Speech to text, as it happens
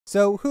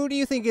So who do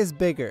you think is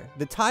bigger,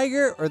 the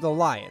tiger or the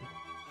lion?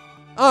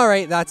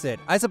 Alright, that's it.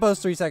 I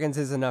suppose 3 seconds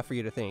is enough for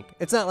you to think.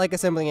 It's not like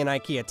assembling an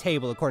IKEA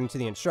table according to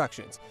the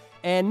instructions.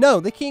 And no,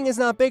 the king is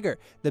not bigger.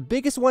 The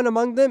biggest one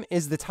among them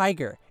is the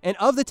tiger. And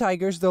of the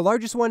tigers, the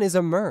largest one is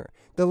a murre.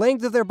 The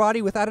length of their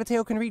body without a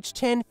tail can reach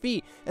 10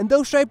 feet, and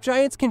those striped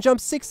giants can jump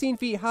 16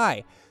 feet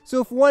high.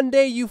 So if one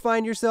day you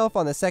find yourself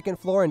on the second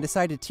floor and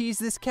decide to tease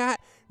this cat,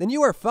 then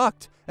you are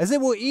fucked, as it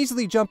will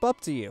easily jump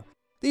up to you.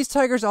 These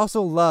tigers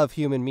also love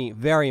human meat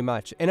very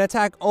much, and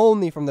attack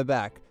only from the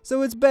back,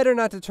 so it's better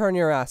not to turn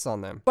your ass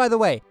on them. By the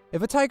way,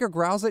 if a tiger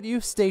growls at you,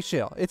 stay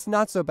chill, it's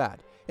not so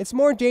bad. It's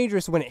more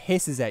dangerous when it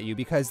hisses at you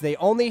because they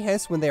only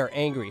hiss when they are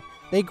angry.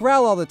 They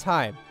growl all the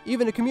time,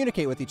 even to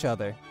communicate with each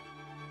other.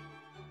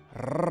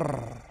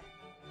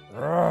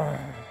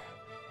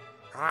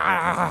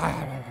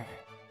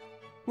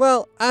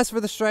 Well, as for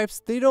the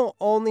stripes, they don't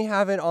only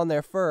have it on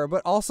their fur,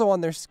 but also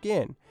on their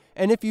skin.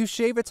 And if you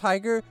shave a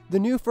tiger, the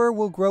new fur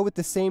will grow with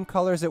the same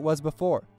color as it was before.